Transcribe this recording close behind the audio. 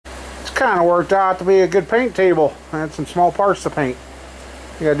kind of worked out to be a good paint table. I had some small parts to paint.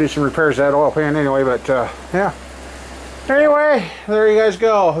 You gotta do some repairs to that oil pan anyway, but yeah. Anyway, there you guys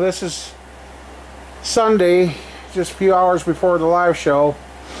go. This is Sunday, just a few hours before the live show,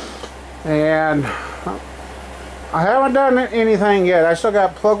 and I haven't done anything yet. I still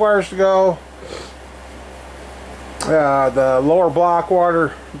got plug wires to go, the lower block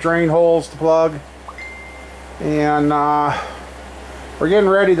water drain holes to plug, and we're getting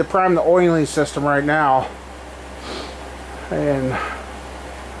ready to prime the oiling system right now. And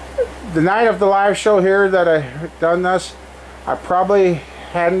the night of the live show here that I done this, I probably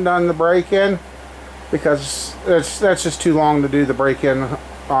hadn't done the break-in because that's just too long to do the break-in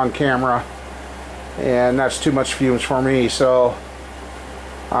on camera, and that's too much fumes for me. So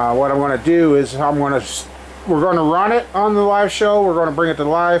what I'm going to do is we're going to run it on the live show. We're going to bring it to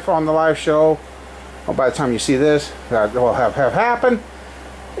life on the live show. Well, by the time you see this, that will have happened.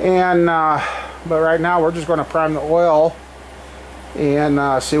 And but right now we're just going to prime the oil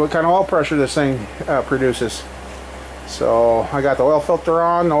and see what kind of oil pressure this thing produces. So I got the oil filter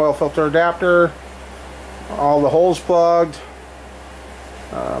on, the oil filter adapter, all the holes plugged.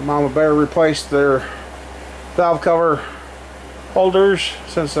 Mama Bear replaced their valve cover holders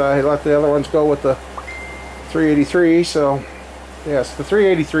since I let the other ones go with the 383. So yes, the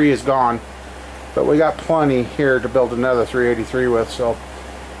 383 is gone, but we got plenty here to build another 383 with. So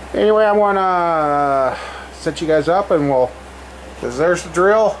anyway, I want to set you guys up, and because there's the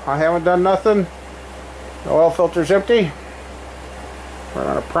drill. I haven't done nothing. The oil filter's empty. We're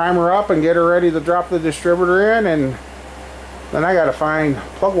going to prime her up and get her ready to drop the distributor in, and then I got to find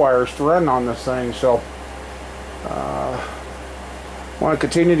plug wires to run on this thing. So want to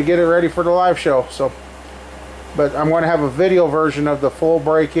continue to get it ready for the live show. So, but I'm going to have a video version of the full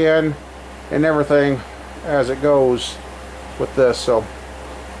break-in and everything as it goes with this. So,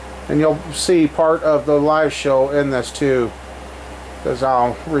 and you'll see part of the live show in this too, because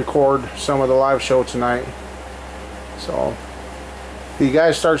I'll record some of the live show tonight. So if you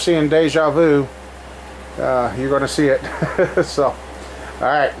guys start seeing deja vu, you're going to see it. So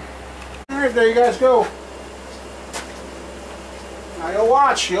alright, there you guys go. Now you'll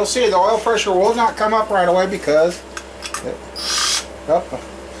watch, you'll see the oil pressure will not come up right away because a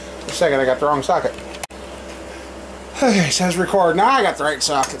second, I got the wrong socket. Okay, it says record. Now I got the right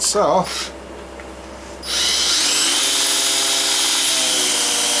socket. So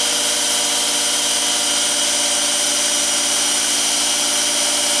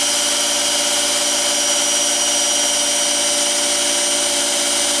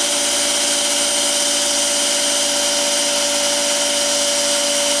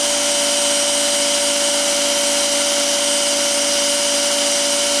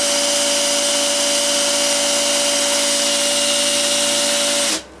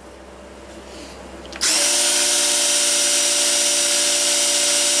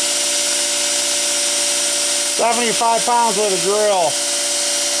 $75 with a drill.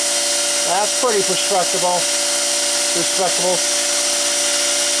 That's pretty respectable.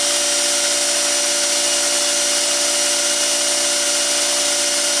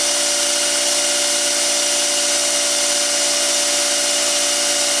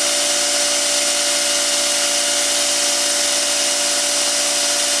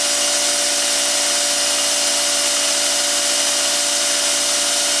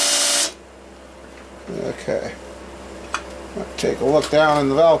 Okay. Take a look down in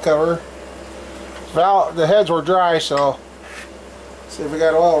the valve cover. The heads were dry, so see if we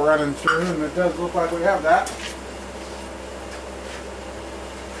got oil running through, and it does look like we have that.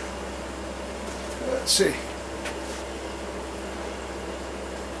 Let's see.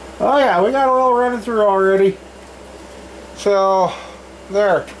 Oh yeah, we got oil running through already. So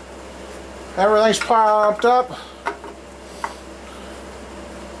there. Everything's pumped up.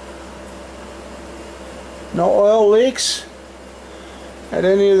 No oil leaks at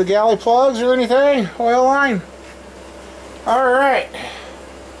any of the galley plugs or anything. Oil line. Alright.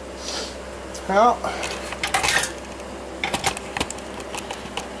 Well,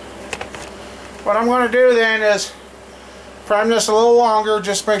 what I'm going to do then is prime this a little longer,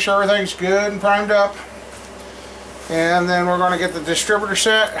 just make sure everything's good and primed up. And then we're going to get the distributor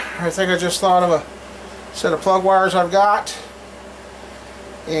set. I think I just thought of a set of plug wires I've got.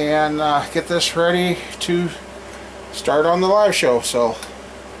 And get this ready to start on the live show. So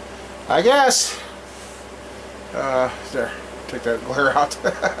I guess there, take that glare out.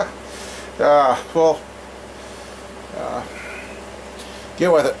 Well,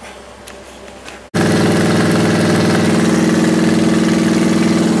 get with it.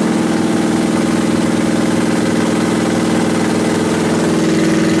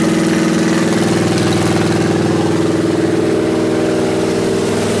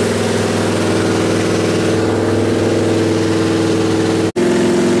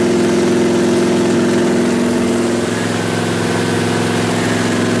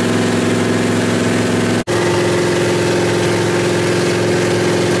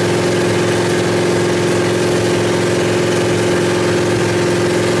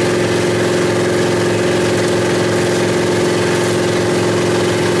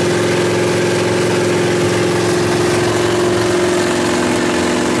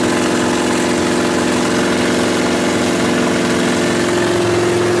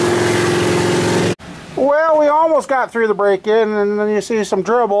 got through the break-in, and then you see some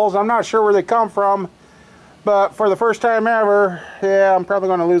dribbles. I'm not sure where they come from, but for the first time ever, yeah, I'm probably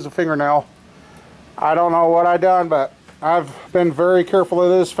going to lose a fingernail. I don't know what I done, but I've been very careful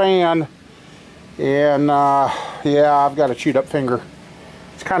of this fan, and yeah, I've got a chewed up finger.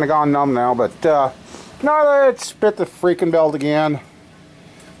 It's kind of gone numb now, but no, it's bit the freaking belt again.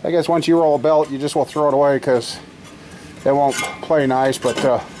 I guess once you roll a belt, you just will throw it away because it won't play nice, but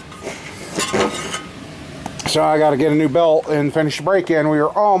so I got to get a new belt and finish the break-in. We are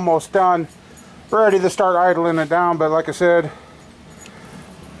almost done, ready to start idling it down, but like I said,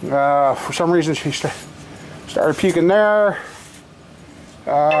 for some reason she started puking there.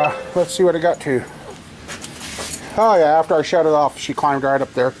 Let's see what it got to. Oh yeah, after I shut it off, she climbed right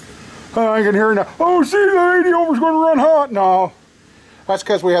up there. I can hear her now. Oh, see, the 80 ohms going to run hot. No, that's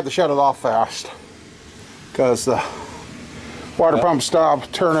because we had to shut it off fast, because the water pump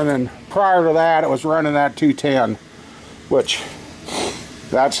stopped turning, and prior to that it was running at 210, which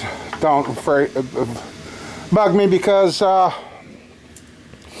that's don't bug me, because I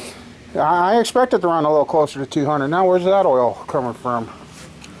expect it to run a little closer to 200. Now where's that oil coming from?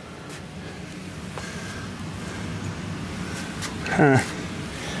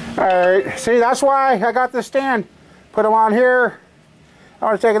 Alright, see, that's why I got this stand. Put them on here. I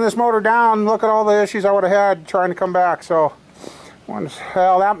would have taken this motor down, look at all the issues I would have had trying to come back. So, well,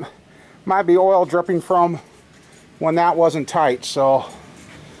 that might be oil dripping from when that wasn't tight. So,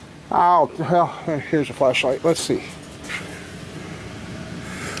 well, here's a flashlight. Let's see.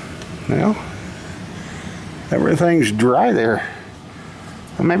 Well, everything's dry there.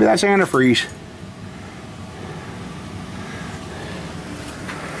 Well, maybe that's antifreeze.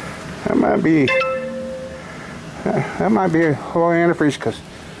 That might be a little antifreeze, because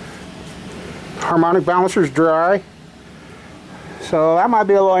harmonic balancer's dry. So that might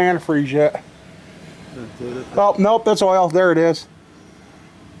be a little antifreeze yet. Oh, nope, that's oil. There it is.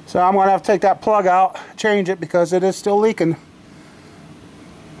 So I'm going to have to take that plug out, change it, because it is still leaking.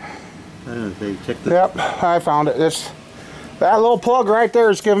 Yep, I found it. That little plug right there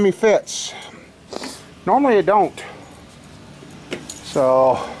is giving me fits. Normally it don't.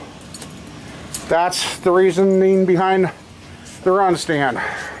 So that's the reasoning behind the run stand.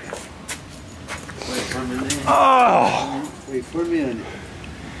 Oh! Wait for me.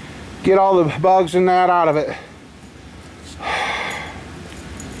 Get all the bugs and that out of it.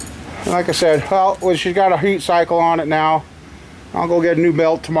 Like I said, well, she's got a heat cycle on it now. I'll go get a new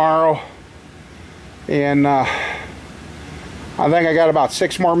belt tomorrow. And I think I got about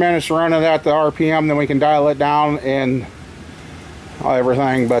 6 more minutes running at the RPM, then we can dial it down and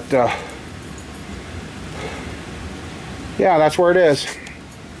everything. But yeah, that's where it is.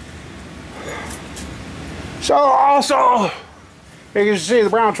 So also, you can see the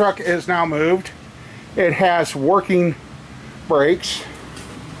brown truck is now moved. It has working brakes.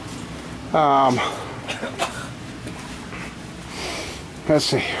 Let's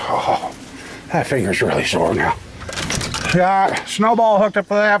see. Oh, that finger's really sore now. Got Snowball hooked up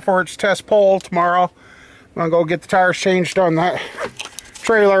for that for its test pole tomorrow. I'm gonna go get the tires changed on that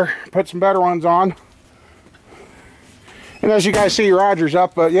trailer, put some better ones on. And as you guys see, Roger's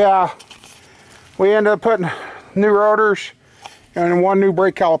up, but yeah, we ended up putting new rotors and 1 new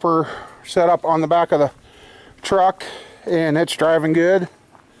brake caliper set up on the back of the truck, and it's driving good.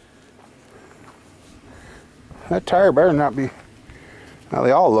 That tire better not be. Now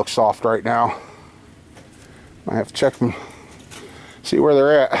they all look soft right now. I have to check them, see where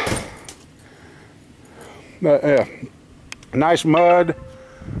they're at. But yeah, nice mud.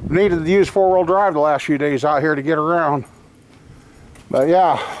 Needed to use 4-wheel drive the last few days out here to get around. But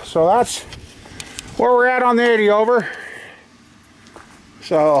yeah, so that's where we're at on the 80 over.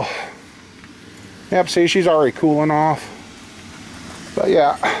 So, yep, see, she's already cooling off. But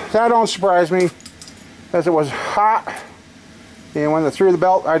yeah, that don't surprise me, as it was hot, and when it threw the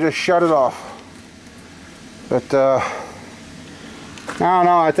belt, I just shut it off. But I don't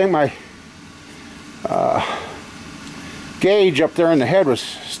know, I think my gauge up there in the head was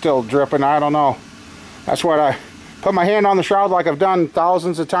still dripping. I don't know. That's what I put my hand on the shroud like I've done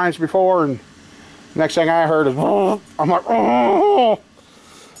thousands of times before, and next thing I heard is, oh, I'm like, oh,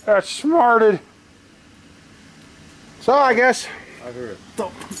 that's smarted. So I guess I heard a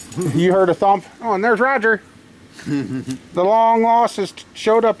thump. you heard a thump. Oh, and there's Roger. The long lost has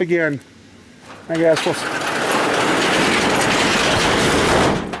showed up again. I guess we'll see.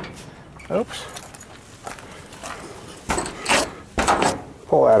 Oops.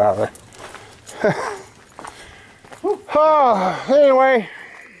 Pull that out of there. Oh, anyway.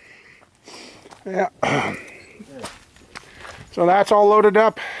 Yeah. So that's all loaded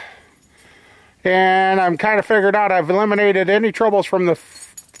up. And I'm kind of figured out I've eliminated any troubles from the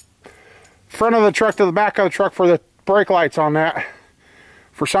front of the truck to the back of the truck for the brake lights on that.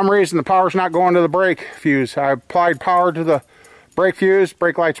 For some reason, the power's not going to the brake fuse. I applied power to the brake fuse.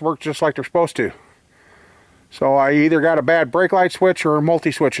 Brake lights work just like they're supposed to. So I either got a bad brake light switch or a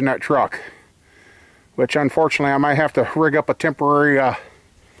multi-switch in that truck. Which, unfortunately, I might have to rig up a temporary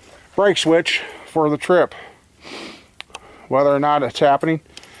brake switch for the trip. Whether or not it's happening.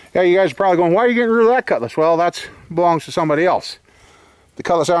 Yeah, you guys are probably going, why are you getting rid of that cutlass? Well, that belongs to somebody else. The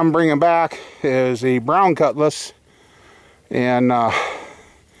cutlass I'm bringing back is a brown cutlass. And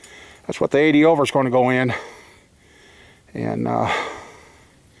that's what the 80 over is going to go in. And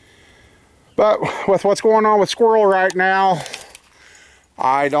but with what's going on with Squirrel right now,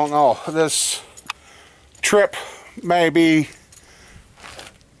 I don't know. This trip may be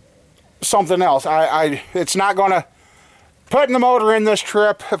something else. It's not going to, putting the motor in this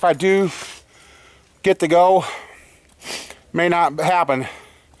trip, if I do get to go, may not happen.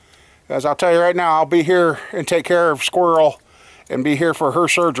 As I'll tell you right now, I'll be here and take care of Squirrel and be here for her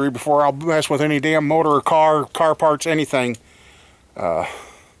surgery before I'll mess with any damn motor or car parts, anything.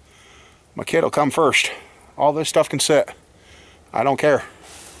 My kid will come first. All this stuff can sit. I don't care.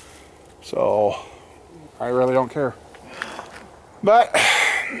 So, I really don't care. But,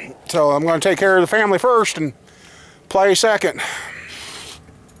 so I'm going to take care of the family first and play second.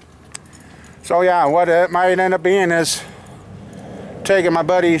 So yeah, what it might end up being is taking my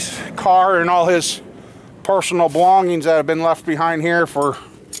buddy's car and all his personal belongings that have been left behind here for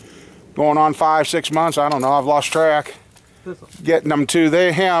going on 5-6 months. I don't know, I've lost track. Getting them to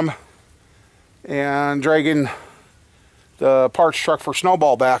him and dragging the parts truck for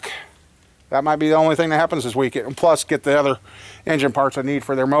Snowball back. That might be the only thing that happens this weekend. And plus get the other engine parts I need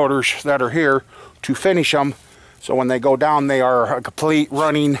for their motors that are here to finish them. So when they go down, they are a complete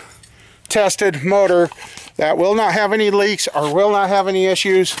running, tested motor that will not have any leaks or will not have any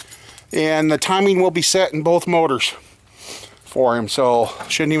issues. And the timing will be set in both motors for him. So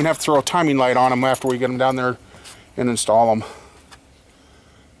shouldn't even have to throw a timing light on them after we get them down there and install them.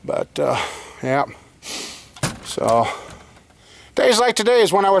 But yeah. So days like today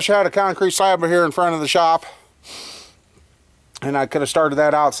is when I wish I had a concrete slab here in front of the shop. And I could have started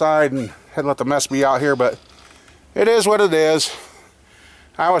that outside and had let the mess be out here, but it is what it is.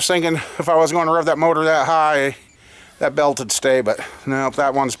 I was thinking if I was going to rev that motor that high, that belt would stay, but no,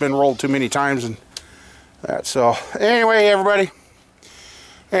 that one's been rolled too many times and that. So anyway, everybody,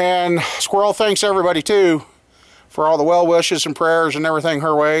 and Squirrel thanks everybody too for all the well wishes and prayers and everything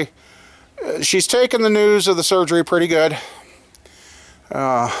her way. She's taken the news of the surgery pretty good.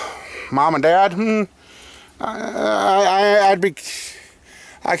 Mom and Dad, I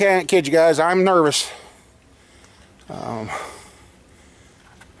can't kid you guys, I'm nervous.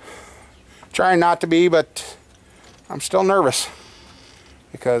 Trying not to be, but I'm still nervous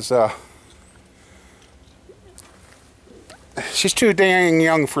because she's too dang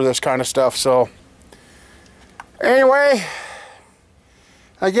young for this kind of stuff. So anyway,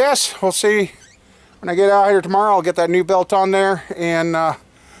 I guess we'll see when I get out here tomorrow. I'll get that new belt on there and I'll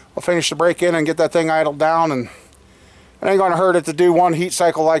finish the break in and get that thing idled down, and it ain't gonna hurt it to do one heat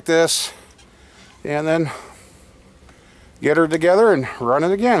cycle like this and then get her together and run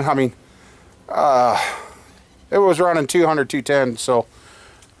it again. I mean, it was running 200, 210, so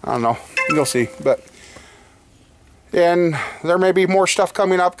I don't know. You'll see. But and there may be more stuff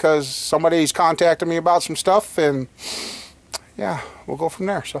coming up because somebody's contacted me about some stuff, and yeah, we'll go from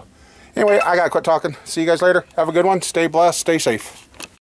there. So anyway, I gotta quit talking. See you guys later. Have a good one. Stay blessed. Stay safe.